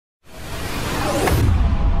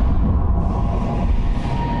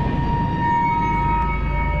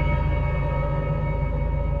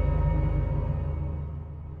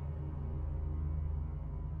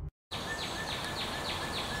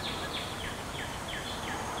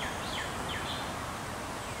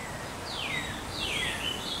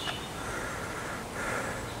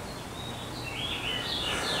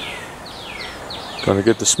Gonna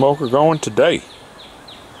get the smoker going today.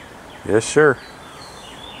 Yes, sir.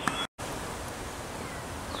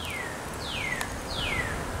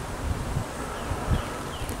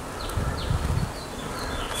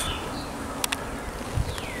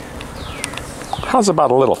 How's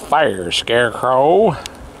about a little fire, Scarecrow?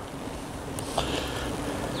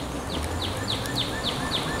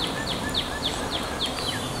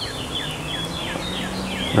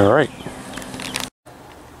 All right.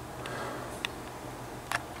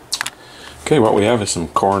 Okay, what we have is some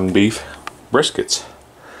corned beef briskets.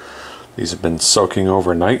 These have been soaking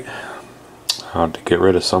overnight to get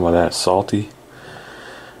rid of some of that salty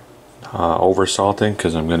over salting,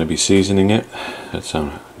 because I'm going to be seasoning it. It's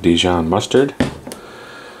some Dijon mustard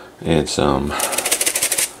and some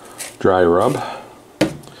dry rub.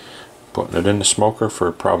 Putting it in the smoker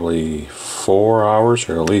for probably 4 hours,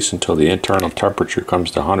 or at least until the internal temperature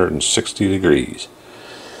comes to 160 degrees.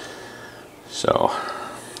 So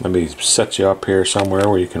let me set you up here somewhere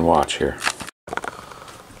where you can watch here.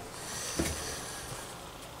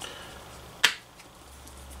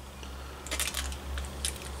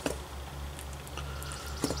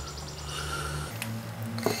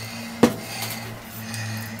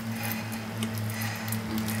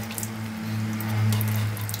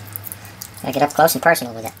 Gotta get up close and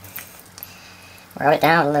personal with it. Wrote it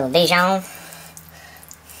down with a little Dijon.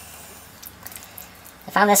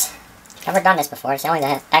 I found this, I've never done this before. It's only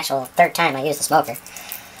the actual third time I used the smoker.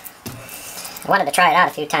 I wanted to try it out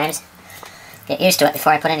a few times, get used to it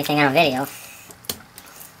before I put anything on video.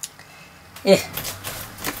 Ugh.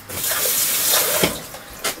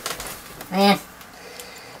 Man.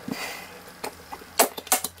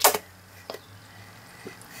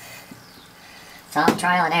 It's all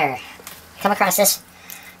trial and error. Come across this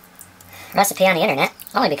recipe on the internet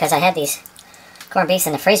only because I had these corned beefs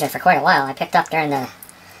in the freezer for quite a while. I picked up during the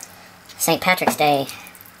St. Patrick's Day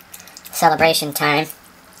celebration time.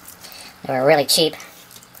 They were really cheap,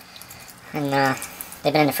 and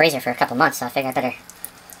they've been in the freezer for a couple months, so I figured I better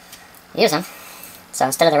use them. So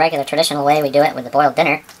instead of the regular traditional way we do it with the boiled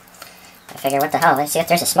dinner, I figured, what the hell, let's see if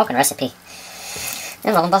there's a smoking recipe.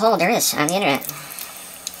 And lo and behold, there is on the internet.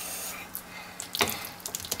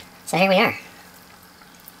 So here we are.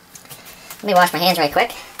 Let me wash my hands right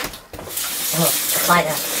quick. And we'll apply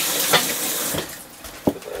the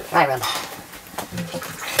dry rub.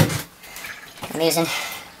 I'm using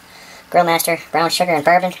Grill Master brown sugar and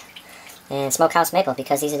bourbon and Smokehouse maple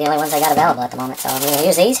because these are the only ones I got available at the moment. So I'm going to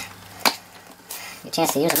use these. Get a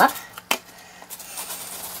chance to use them up.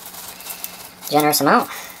 Generous amount.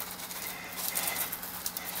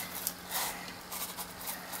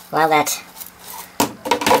 While that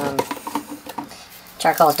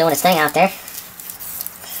charcoal is doing its thing out there,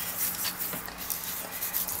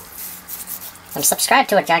 I'm subscribed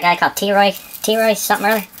to a guy called T-Roy something or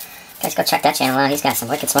other. Guys, go check that channel out. He's got some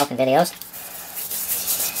wicked smoking videos.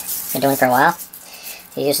 Been doing it for a while.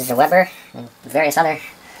 He uses the Weber and various other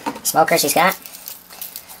smokers he's got.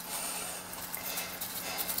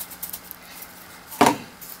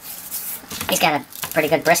 He's got a pretty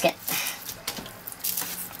good brisket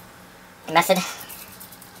method.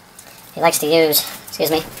 He likes to use, excuse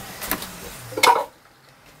me,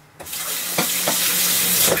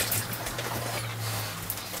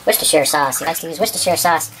 Worcestershire sauce. He likes to use Worcestershire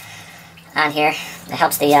sauce on here. It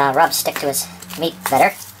helps the rub stick to his meat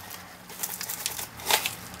better.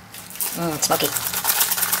 It's smoky.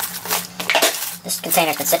 This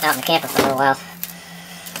container's been sitting out in the camper for a little while.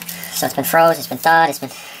 So it's been froze, it's been thawed, it's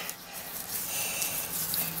been...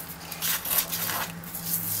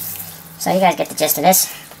 So you guys get the gist of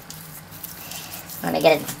this. Let me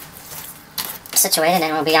get it situated and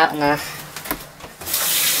then we'll be out in the...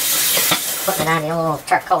 putting it on the old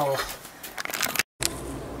charcoal.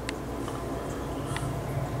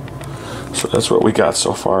 So that's what we got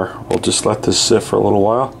so far. We'll just let this sit for a little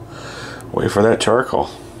while. Wait for that charcoal.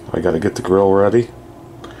 I got to get the grill ready,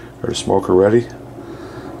 or the smoker ready.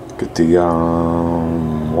 Get the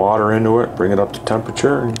water into it, bring it up to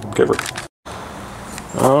temperature, and get ready.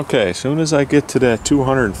 Okay, as soon as I get to that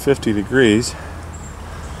 250 degrees,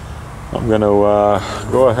 I'm going to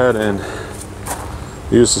go ahead and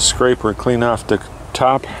use the scraper and clean off the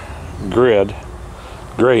top grate.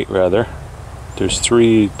 There's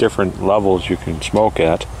 3 different levels you can smoke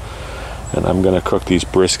at, and I'm going to cook these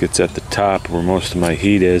briskets at the top where most of my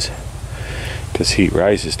heat is, because heat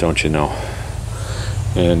rises, don't you know.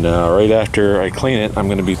 And right after I clean it, I'm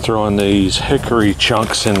going to be throwing these hickory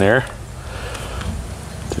chunks in there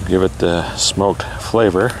to give it the smoked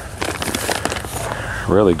flavor.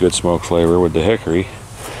 Really good smoked flavor with the hickory.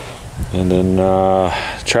 and then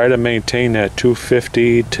try to maintain that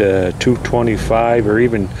 250 to 225 or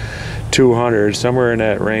even 200, somewhere in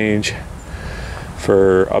that range,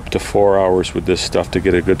 for up to 4 hours with this stuff to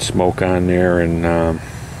get a good smoke on there. And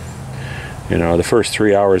you know, the first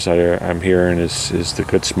 3 hours I'm hearing is the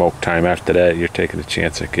good smoke time. After that, you're taking a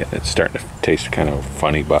chance of getting it starting to taste kind of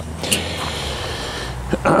funny, but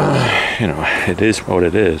you know, it is what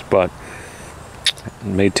it is. But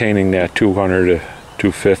maintaining that 200 to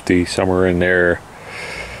 250, somewhere in there,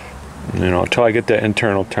 you know, until I get the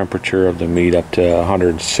internal temperature of the meat up to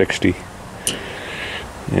 160,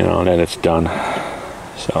 you know, and then it's done.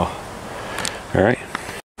 So, all right,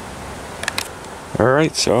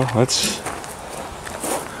 so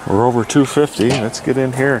we're over 250. Let's get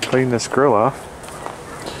in here and clean this grill off.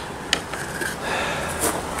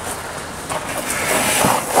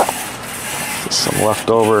 Just some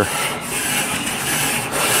leftover.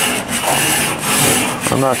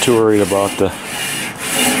 I'm not too worried about the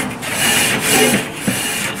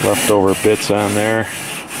leftover bits on there,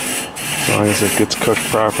 as long as it gets cooked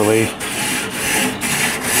properly.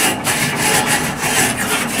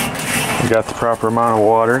 We got the proper amount of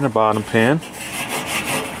water in the bottom pan.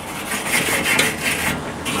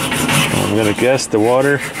 I'm gonna guess the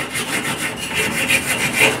water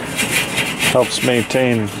helps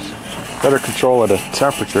maintain better control of the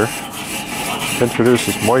temperature,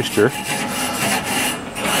 introduces moisture,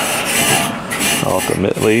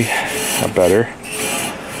 ultimately a better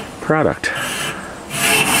product.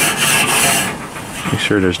 Make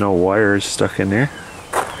sure there's no wires stuck in there.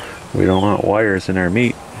 We don't want wires in our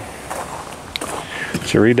meat.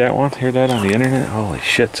 Did you read that one? Hear that on the internet? Holy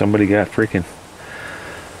shit, somebody got freaking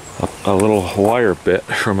a little wire bit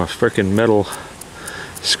from a freaking metal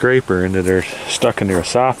scraper into their, stuck in their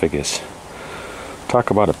esophagus. Talk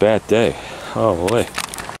about a bad day. Oh boy.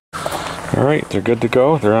 Alright, they're good to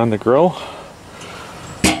go. They're on the grill.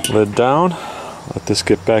 Lid down. Let this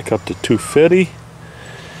get back up to 250.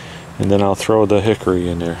 And then I'll throw the hickory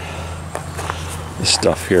in there. This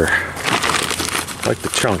stuff here. Like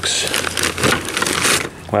the chunks.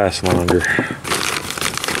 Last longer.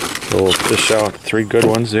 So we'll fish out 3 good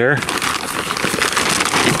ones there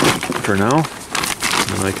for now.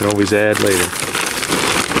 And I can always add later.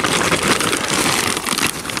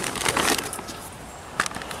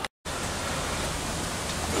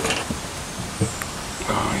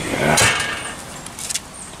 Oh yeah.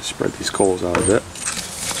 Just spread these coals out a bit.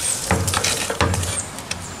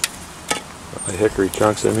 Put my hickory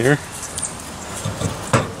chunks in here.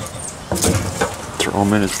 Throw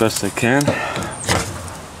them in as best I can.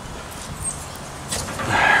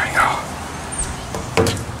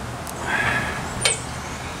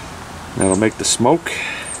 That'll make the smoke.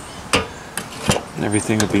 And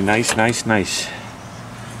everything will be nice, nice, nice.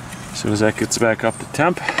 As soon as that gets back up to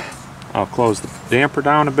temp, I'll close the damper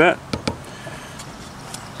down a bit.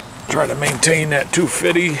 Try to maintain that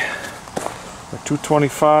 250 or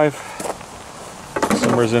 225.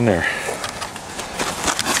 Somewhere's in there.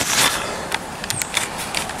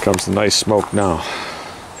 Comes the nice smoke now.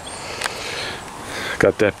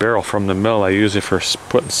 Got that barrel from the mill. I use it for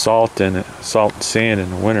putting salt in it, salt and sand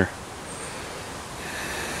in the winter.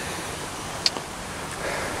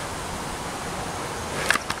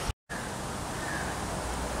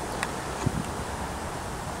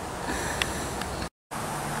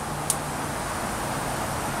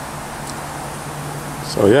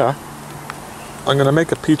 So yeah, I'm gonna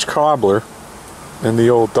make a peach cobbler in the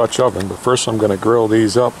old Dutch oven, but first I'm gonna grill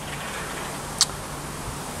these up.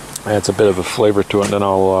 Adds a bit of a flavor to it, and then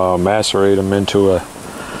I'll macerate them into a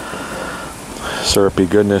syrupy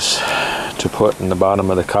goodness to put in the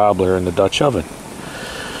bottom of the cobbler in the Dutch oven.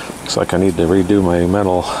 Looks like I need to redo my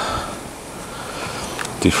metal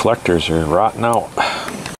deflectors, are rotting out.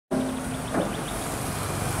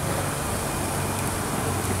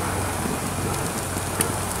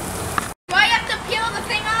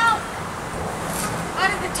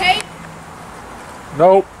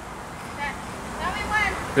 Nope. Okay. Tell me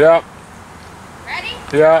when. Yeah. Ready?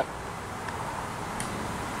 Yeah.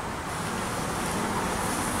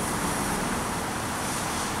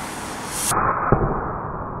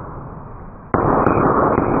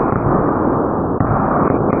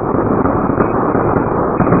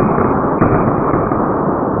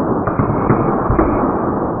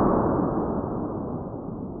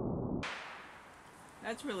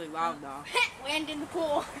 That's really loud though. Wind in the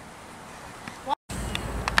pool.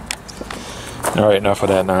 Alright, enough of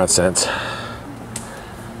that nonsense.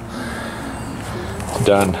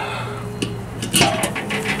 Done.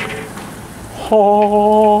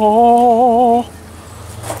 Oh,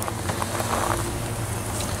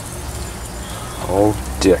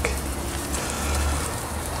 dick.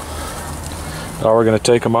 Now we're going to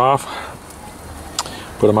take them off,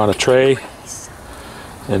 put them on a tray,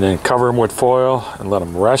 and then cover them with foil and let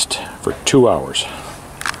them rest for 2 hours.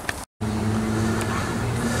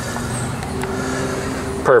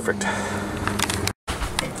 Perfect.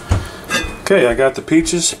 Okay, I got the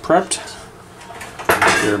peaches prepped.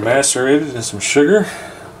 They're macerated in some sugar.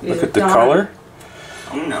 Look at the color.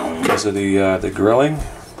 Oh no. Because of the grilling,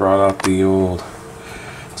 brought out the old.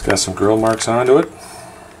 It's got some grill marks onto it.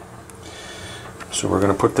 So we're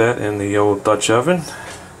going to put that in the old Dutch oven.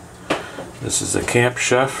 This is the Camp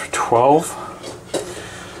Chef 12.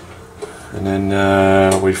 And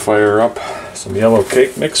then we fire up some yellow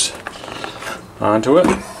cake mix onto it.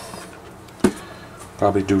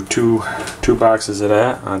 Probably do two boxes of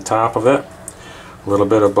that on top of it. A little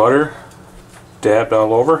bit of butter dabbed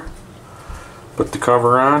all over. Put the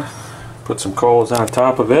cover on. Put some coals on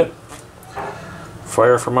top of it.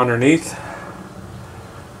 Fire from underneath.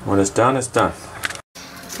 When it's done, it's done.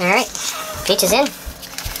 Alright, peaches in,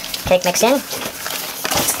 cake mix in.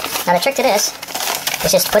 Now the trick to this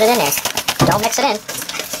is just put it in there. Don't mix it in,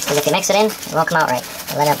 because if you mix it in, it won't come out right.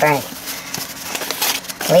 It'll end up burning.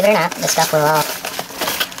 Believe it or not, this stuff will all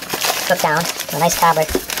cook down to a nice cobbler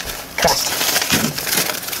crust.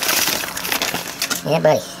 Yeah,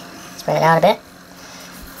 buddy. Spread it out a bit.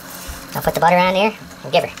 I'll put the butter on there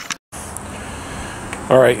and give her.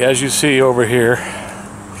 Alright, as you see over here,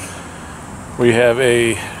 we have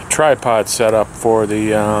a tripod set up for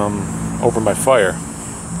the over my fire.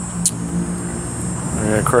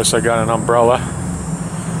 And of course I got an umbrella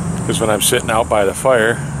because when I'm sitting out by the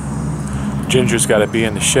fire, ginger's got to be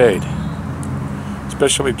in the shade.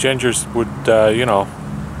 Especially gingers would, you know,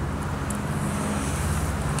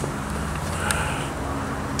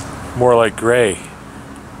 more like gray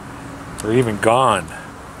or even gone.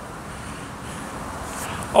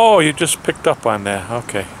 Oh, you just picked up on that.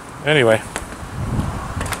 Okay. Anyway.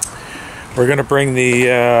 We're going to bring the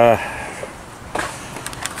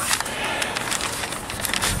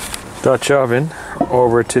Dutch oven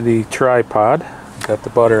over to the tripod. Got the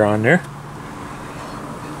butter on there.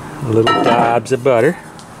 Little dabs of butter.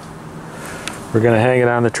 We're going to hang it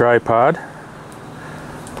on the tripod.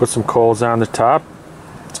 Put some coals on the top.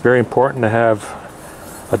 It's very important to have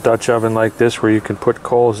a Dutch oven like this where you can put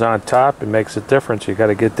coals on top. It makes a difference. You got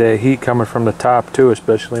to get the heat coming from the top too,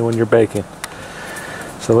 especially when you're baking.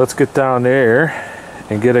 So let's get down there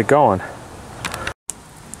and get it going.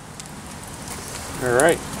 All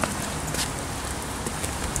right.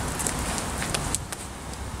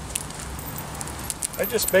 I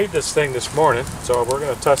just made this thing this morning, so we're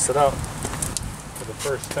going to test it out for the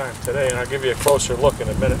first time today, and I'll give you a closer look in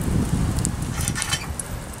a minute.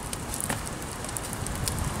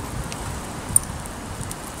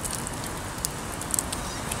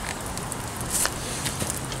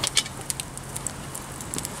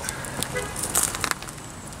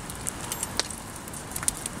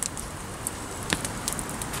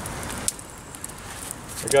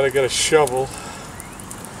 I gotta get a shovel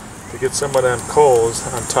to get some of them coals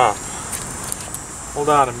on top. Hold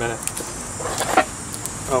on a minute.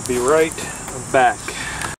 I'll be right back.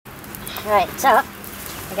 Alright, so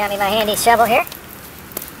I got me my handy shovel here.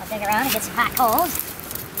 I'll dig around and get some hot coals.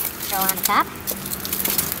 Throw on the top.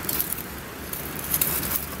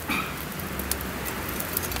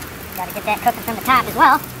 Gotta get that cooking from the top as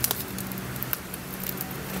well.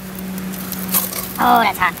 Oh,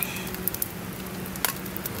 that's hot.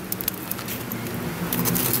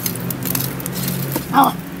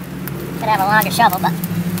 Oh, should have a longer shovel, but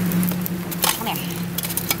come here.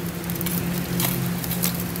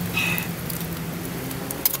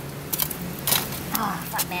 Oh,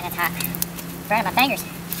 fuck, man, it's hot. It's burning my fingers.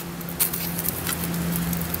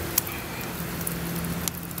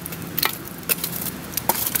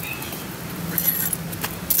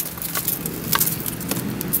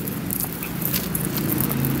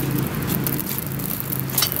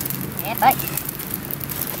 Yeah, buddy.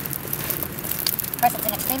 Of course, it's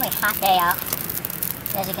an extremely hot day out,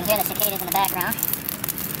 as you can hear the cicadas in the background.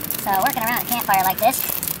 So working around a campfire like this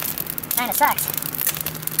kind of sucks,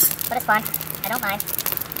 but it's fun. I don't mind.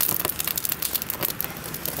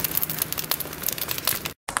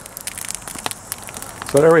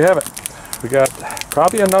 So there we have it. We got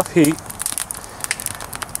probably enough heat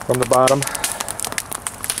from the bottom,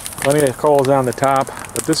 plenty of coals on the top,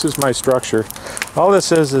 but this is my structure. All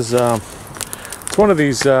this is it's one of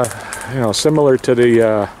these you know, similar to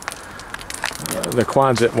the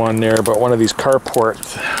Quonset one there, but one of these carport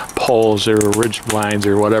poles or ridge blinds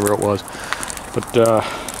or whatever it was. But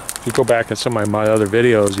if you go back in some of my other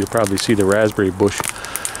videos, you'll probably see the raspberry bush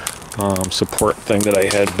support thing that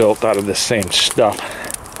I had built out of the same stuff.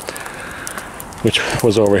 which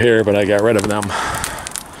was over here, but I got rid of them.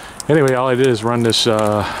 Anyway, all I did is run this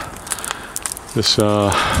what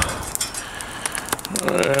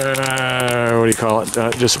do you call it?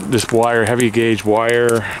 Just this wire, heavy gauge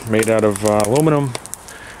wire made out of aluminum,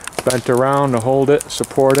 bent around to hold it,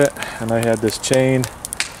 support it, and I had this chain,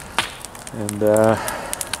 and you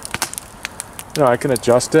know, I can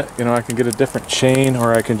adjust it. You know, I can get a different chain,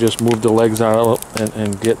 or I can just move the legs out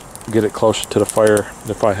and get it closer to the fire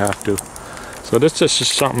if I have to. So this is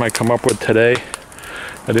just something I come up with today.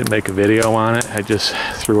 I didn't make a video on it. I just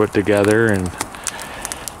threw it together, and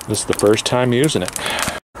this is the first time using it.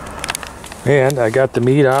 And I got the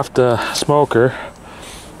meat off the smoker,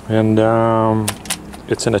 and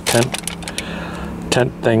it's in a tent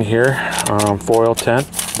thing here, foil tent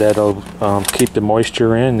that'll keep the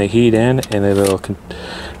moisture in, the heat in, and it'll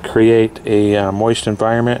create a moist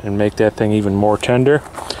environment and make that thing even more tender.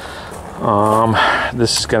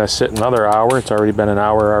 This is gonna sit another hour. It's already been an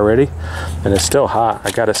hour already, and it's still hot.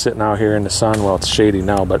 I got it sitting out here in the sun. Well, it's shady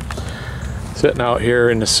now, but sitting out here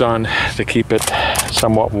in the sun to keep it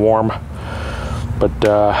somewhat warm. But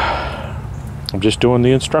I'm just doing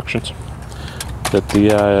the instructions that the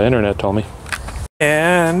internet told me.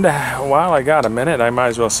 And while I got a minute, I might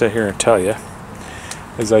as well sit here and tell you,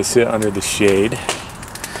 as I sit under the shade,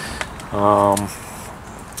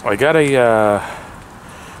 I got a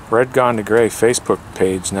Red Gone to Gray Facebook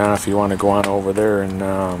page now, if you want to go on over there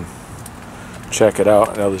and check it out,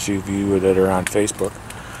 and others of you that are on Facebook.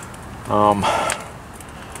 I'm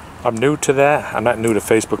new to that. I'm not new to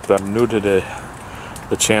Facebook, but I'm new to the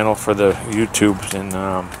channel for the YouTube, and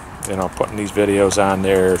you know, putting these videos on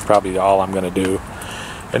there is probably all I'm going to do.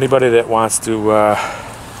 Anybody that wants to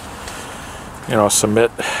you know,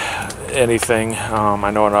 submit anything,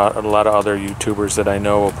 I know a lot of other YouTubers that I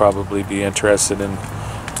know will probably be interested in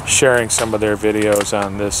sharing some of their videos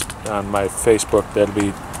on my Facebook.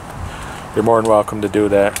 You're more than welcome to do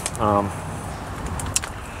that.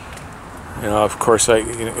 You know, of course,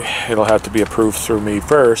 it'll have to be approved through me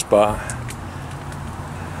first, but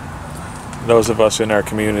those of us in our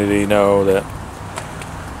community know that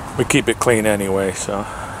we keep it clean anyway. So,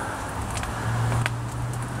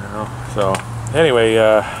 you know, anyway,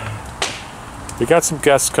 we got some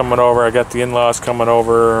guests coming over. I got the in-laws coming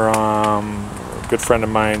over. A good friend of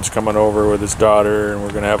mine's coming over with his daughter, and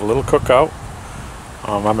we're gonna have a little cookout.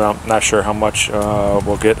 I'm not sure how much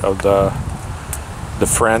we'll get of the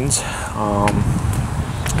friends.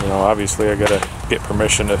 You know, obviously I gotta get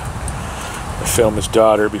permission to film his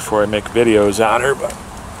daughter before I make videos on her, but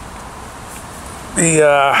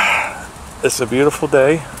it's a beautiful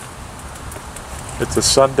day. It's a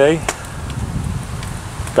Sunday.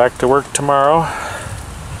 Back to work tomorrow.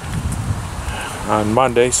 On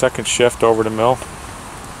Monday, second shift over the mill.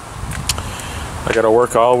 I gotta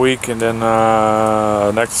work all week, and then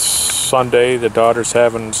next Sunday the daughter's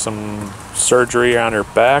having some surgery on her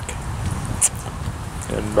back,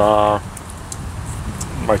 and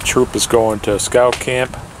my troop is going to scout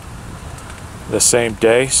camp the same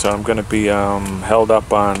day, so I'm going to be held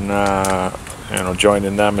up on you know,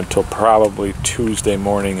 joining them until probably Tuesday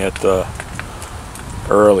morning at the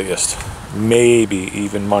earliest, maybe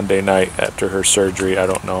even Monday night after her surgery. I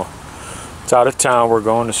don't know. It's out of town. We're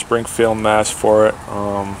going to Springfield, Mass for it.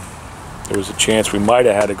 There was a chance we might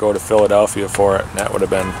have had to go to Philadelphia for it, and that would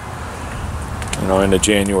have been, you know, into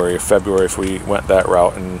January or February if we went that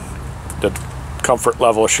route. And the comfort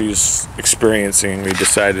level she's experiencing, we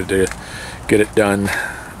decided to get it done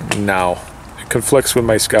now. It conflicts with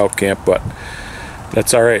my scout camp, but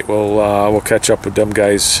that's all right. We'll catch up with them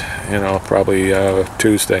guys, you know, probably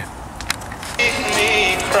Tuesday.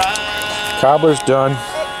 Cobbler's done,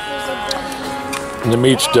 and the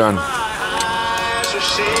meat's done,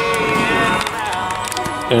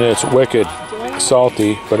 and it's wicked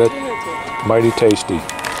salty, but it's mighty tasty.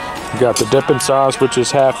 You got the dipping sauce, which is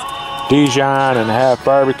half Dijon and half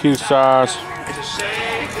barbecue sauce,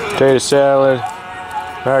 potato salad,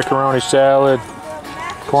 macaroni salad,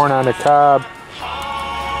 corn on the cob,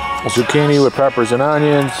 zucchini with peppers and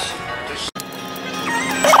onions.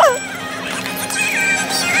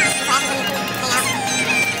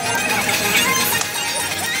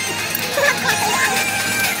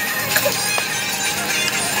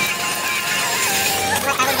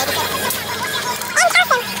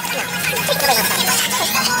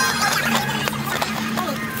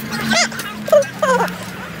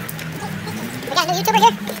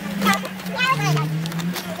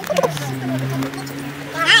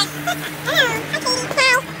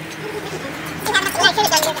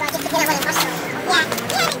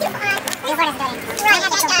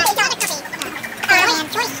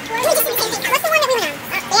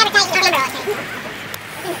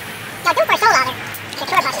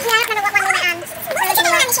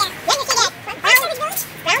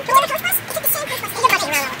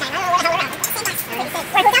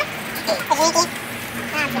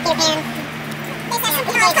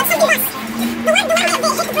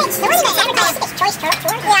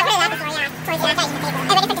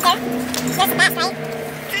 the best, right?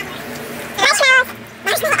 Marshmallow.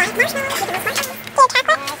 Marshmallow. Marshmallow.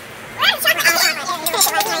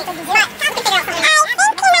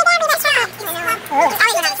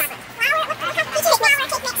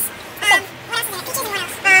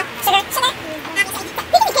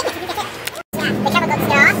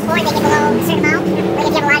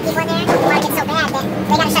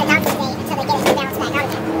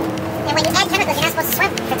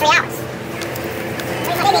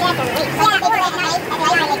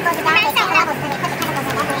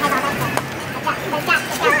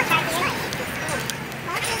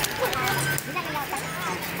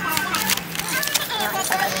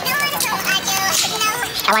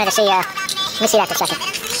 I wanted to see, let me see that for a second.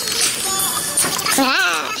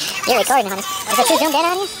 You're recording, honey. Is it too zoomed in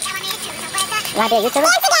on you? You want to be a YouTuber?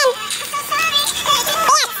 Dance again!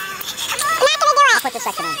 Dance! I'm not gonna do it! I'll put this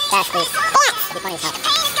section on. Dash, please. Dance! It'll be funny as hell.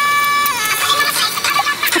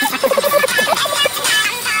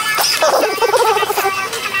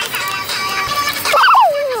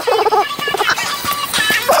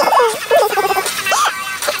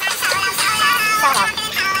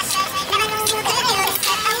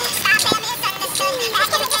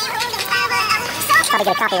 Probably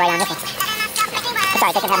get a copyright on this one. It's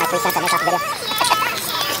alright, they can have my 3 cents I make off the video.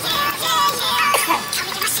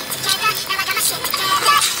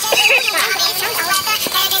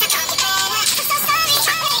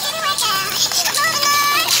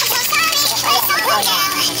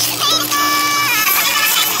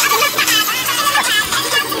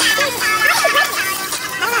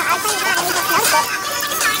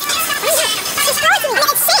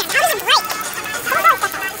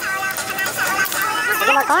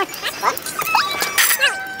 More corn. What?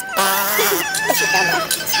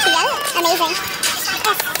 Amazing. Is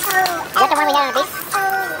that the one we had on the beach?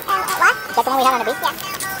 What? Is that the one we had on the beach? Yeah.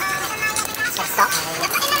 That's salt.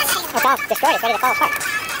 Oh, it's all destroyed. It's ready to fall apart.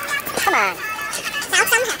 Come on.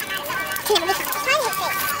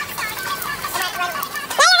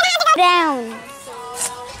 Down.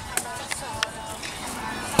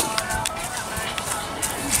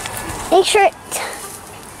 Make sure it...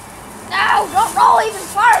 No, don't roll even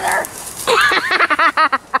farther.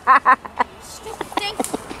 Stupid thing.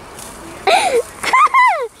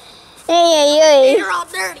 Hey. You're all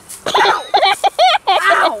dirty. Ow.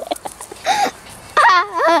 Ow.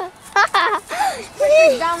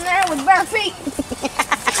 You're down there with bare feet.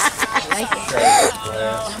 I like it.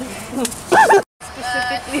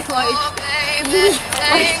 Specifically like...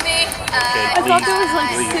 I thought there was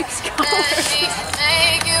like 6 colors.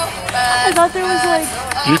 I thought there was like...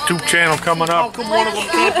 YouTube channel coming up. How come one of them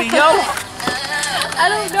can't be yellow? I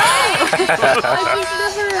don't know.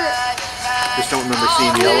 I Just don't remember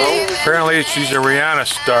seeing yellow. Apparently she's a Rihanna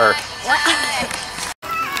star.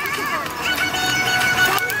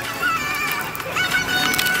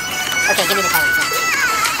 Okay, give me the colors.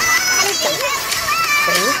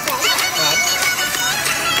 Blue,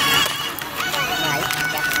 red, white,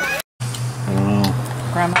 I don't know.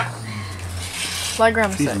 Grandma. Let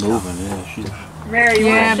Grandma sit. She's moving, yeah. She's Mary, you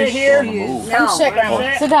want to sit here? move. Come sit,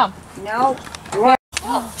 Grandma. Sit down. No.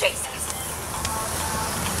 Oh, Jesus.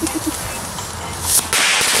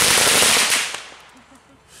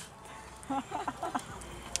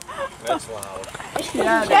 That's loud.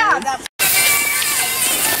 Yeah, that's...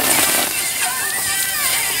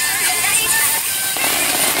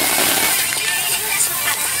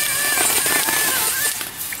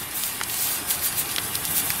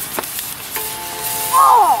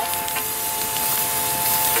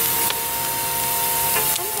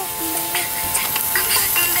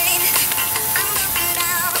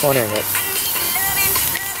 corner of it.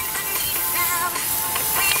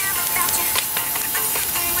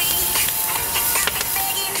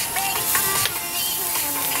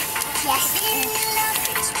 Yes.